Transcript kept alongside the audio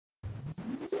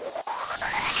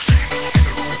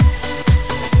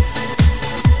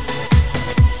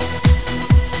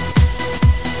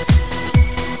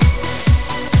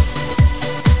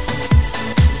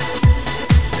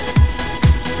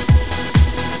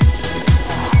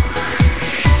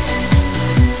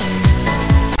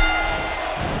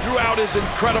his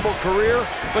incredible career,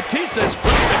 Batista has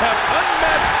proven to have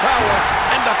unmatched power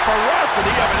and the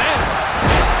ferocity of an animal.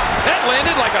 That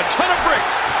landed like a ton of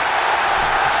bricks.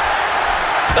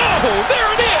 Oh, there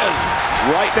it is!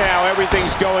 Right now,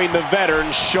 everything's going the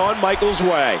veteran Shawn Micheals'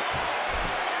 way.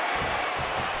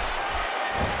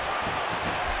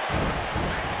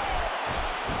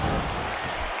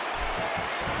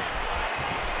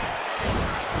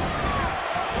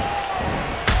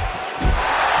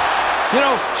 You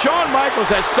know, Shawn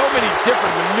Micheals has so many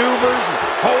different maneuvers and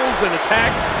holds and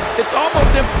attacks, it's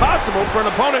almost impossible for an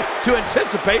opponent to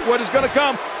anticipate what is going to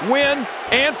come, when,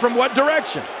 and from what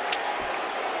direction.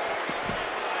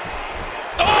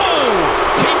 Oh!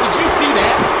 King, did you see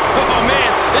that? Oh,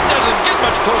 man, it doesn't get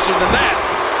much closer than that.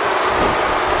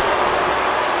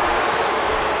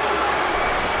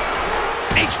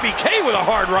 HBK with a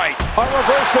hard right. A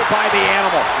reversal by the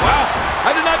animal. Wow,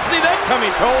 I did not see that coming,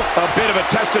 Cole. A bit of a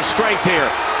test of strength here.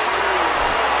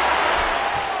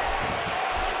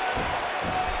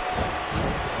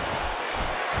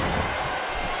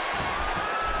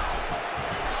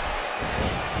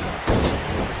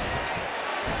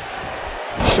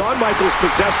 Shawn Micheals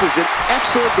possesses an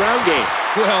excellent ground game.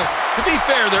 Well, to be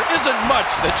fair, there isn't much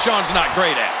that Shawn's not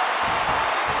great at.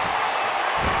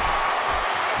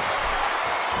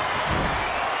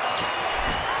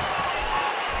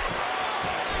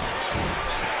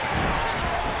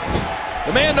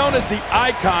 The man known as the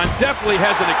Icon definitely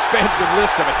has an expansive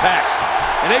list of attacks.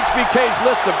 And HBK's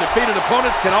list of defeated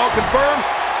opponents can all confirm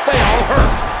they all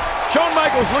hurt. Shawn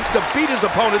Micheals looks to beat his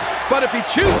opponents, but if he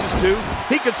chooses to,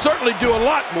 he could certainly do a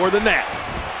lot more than that.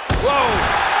 Whoa!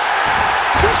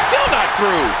 He's still not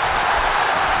through.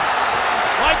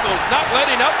 Micheals not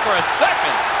letting up for a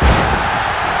second.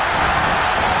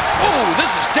 Oh,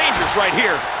 this is dangerous right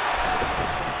here.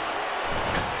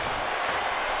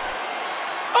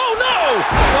 Oh, no!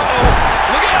 Uh-oh.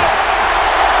 Look out!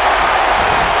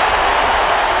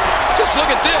 Just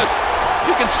look at this.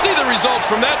 You can see the results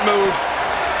from that move.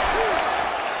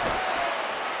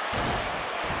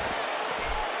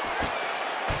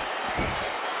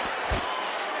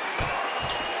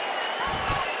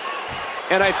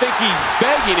 And I think he's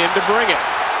begging him to bring it.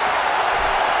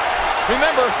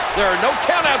 Remember, there are no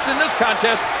countouts in this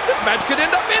contest. This match could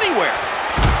end up anywhere.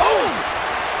 Oh!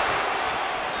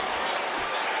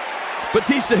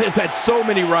 Batista has had so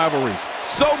many rivalries,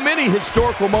 so many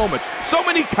historical moments, so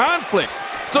many conflicts.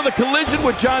 So the collision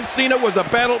with John Cena was a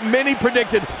battle many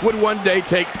predicted would one day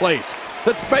take place.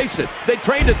 Let's face it, they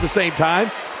trained at the same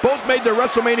time. Both made their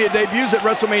WrestleMania debuts at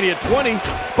WrestleMania 20.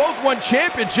 Both won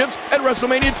championships at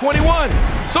WrestleMania 21.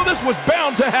 So this was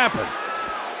bound to happen.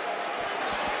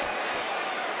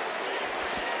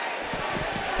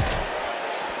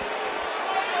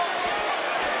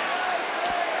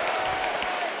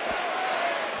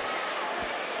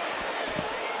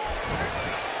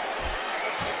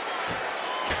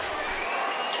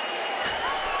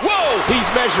 Whoa! He's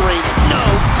measuring. No,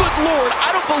 good Lord, I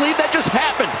don't believe that just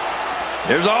happened.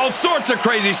 There's all sorts of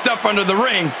crazy stuff under the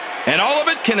ring, and all of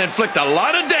it can inflict a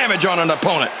lot of damage on an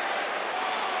opponent.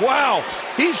 Wow,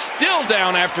 he's still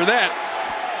down after that.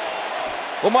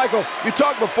 Well, Michael, you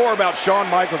talked before about Shawn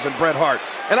Micheals and Bret Hart,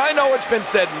 and I know it's been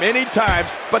said many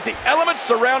times, but the elements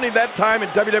surrounding that time in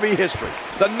WWE history,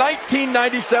 the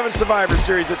 1997 Survivor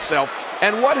Series itself,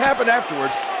 and what happened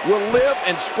afterwards will live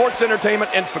in sports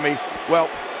entertainment infamy, well,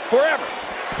 forever.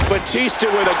 Batista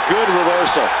with a good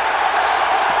reversal.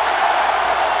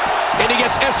 And he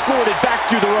gets escorted back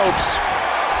through the ropes.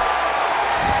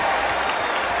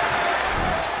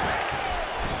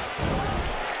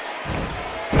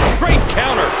 Great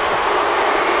counter.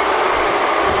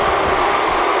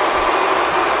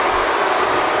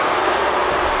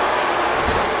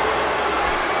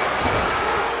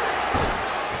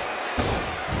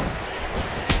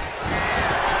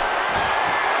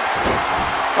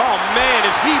 Oh man,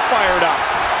 is he fired up.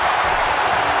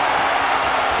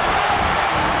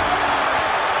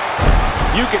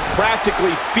 You can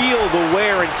practically feel the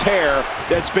wear and tear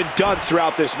that's been done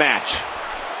throughout this match.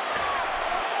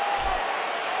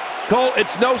 Cole,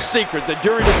 it's no secret that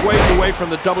during his ways away from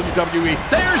the WWE,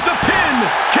 there's the pin!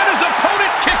 Can his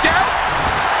opponent kick out?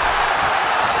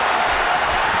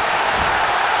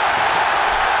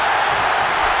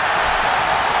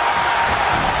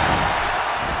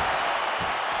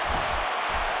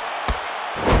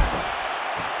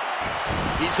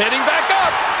 He's heading back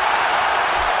up.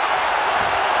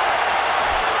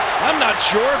 I'm not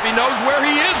sure if he knows where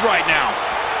he is right now.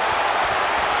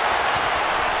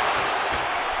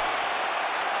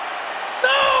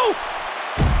 No!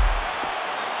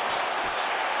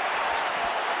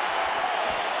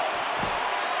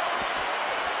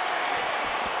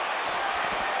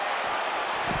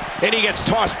 And he gets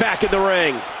tossed back in the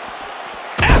ring.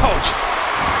 Ouch!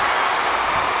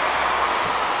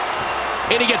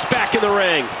 And he gets back in the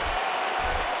ring.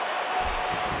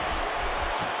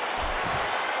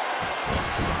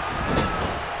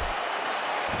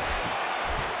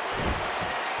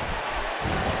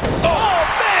 Oh,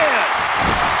 man!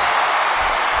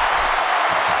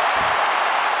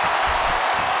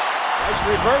 Nice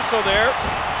reversal there.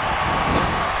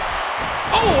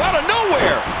 Oh, out of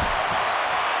nowhere!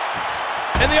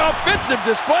 And the offensive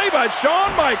display by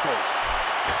Shawn Micheals.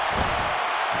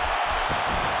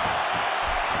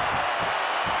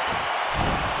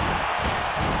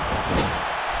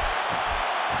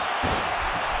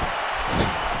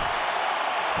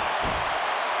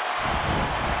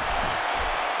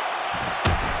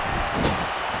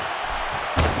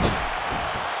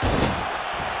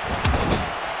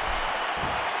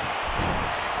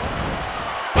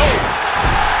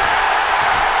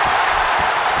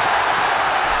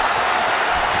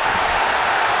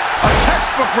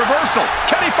 Reversal.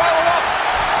 Can he follow up?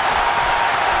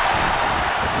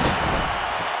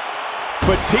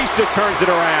 Batista turns it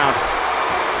around.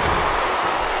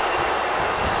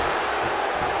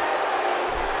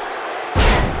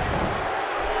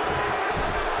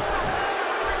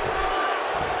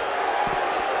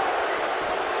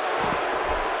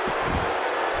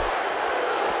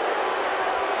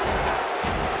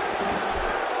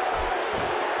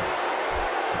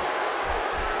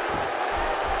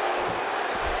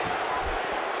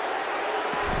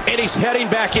 And he's heading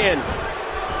back in.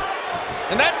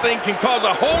 And that thing can cause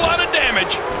a whole lot of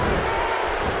damage.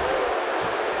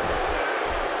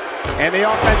 And the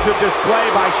offensive display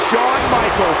by Shawn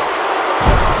Micheals.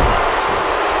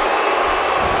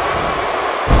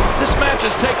 This match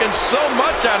has taken so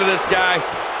much out of this guy.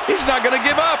 He's not going to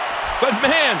give up. But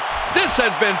man, this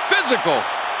has been physical.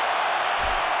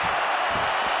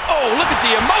 Oh, look at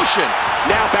the emotion.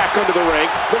 Now back under the ring,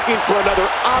 looking for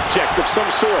another object of some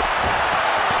sort.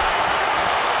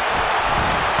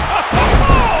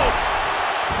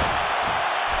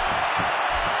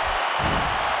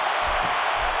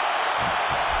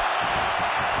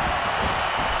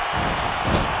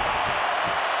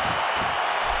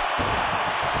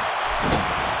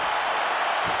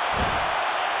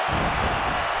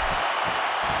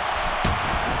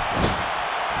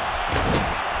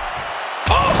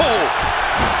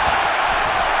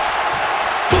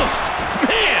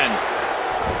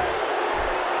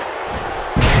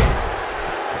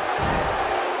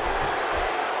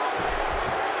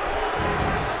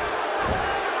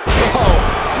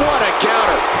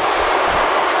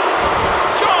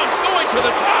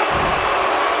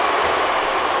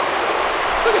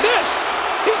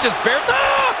 Just barely.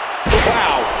 Ah!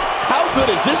 Wow, how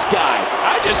good is this guy?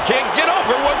 I just can't get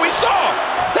over what we saw.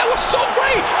 That was so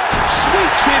great. Sweet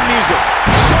chin music.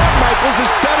 Shawn Micheals has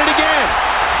done it again.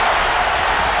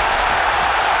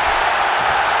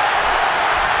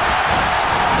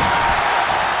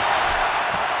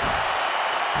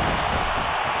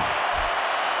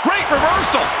 Great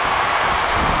reversal.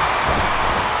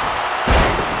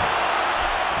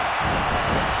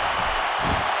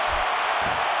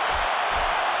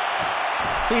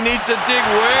 He needs to dig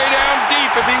way down deep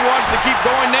if he wants to keep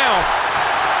going now.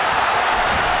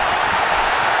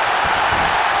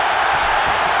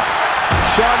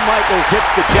 Shawn Micheals hits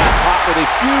the jackpot with a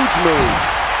huge move.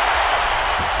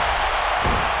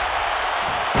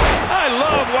 I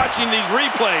love watching these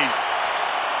replays.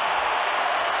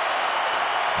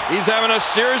 He's having a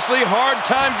seriously hard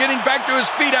time getting back to his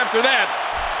feet after that.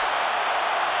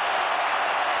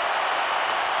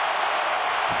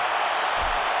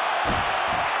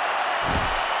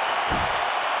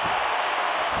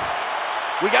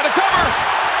 We got to cover.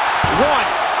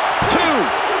 1, 2, 3.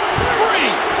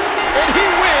 And he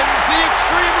wins the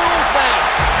Extreme Rules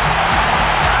match.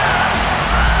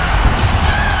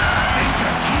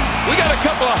 We got a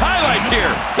couple of highlights here.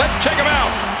 Let's check them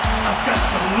out. I've got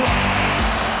the looks.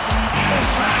 They're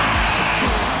trying so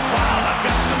good. While I've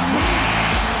got the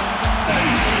moves. They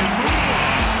really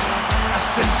move. I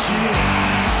said shit.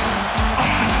 Up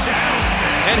and down.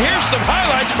 And here's some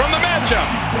highlights from the matchup.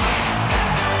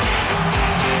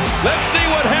 Let's see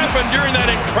what happened during that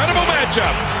incredible matchup.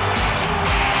 I'm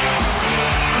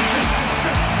just a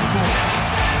sexy boy.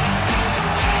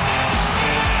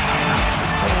 I'm not your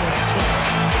boy toy.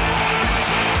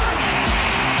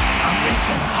 I make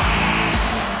them hot.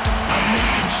 I make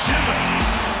them shiver.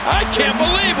 I can't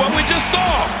believe what we just saw.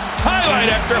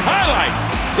 Highlight after highlight.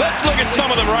 Let's look at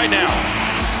some of them right now.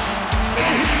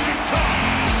 They hear me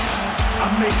talk. I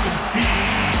make them feel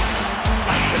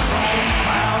like they're on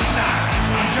cloud nine.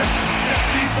 I'm just a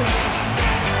sexy boy.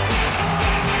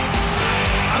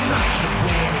 your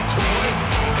boy toy.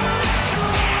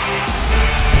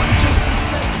 I'm just a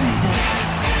sexy boy.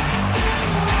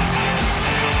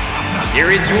 Here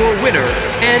is your winner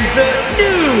and the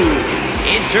new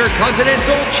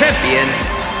Intercontinental Champion,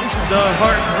 the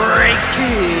Heartbreak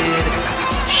Kid,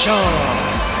 Shawn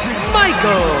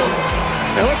Micheals.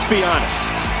 Now let's be honest,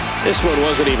 this one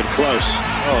wasn't even close.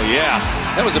 Oh, yeah.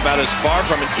 That was about as far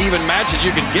from an even match as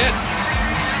you could get.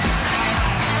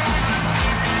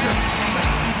 Just a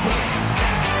sexy boy.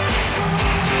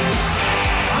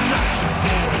 I'm not your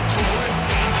boy toy.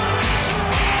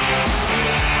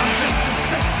 I'm just a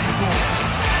sexy boy.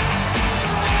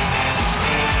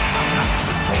 I'm not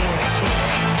your boy toy.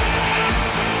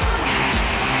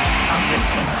 I make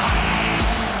them hot.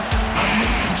 I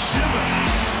make them shiver.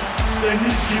 Their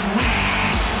knees get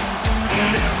weak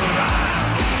whenever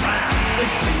I'm around. They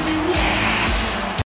see me walk.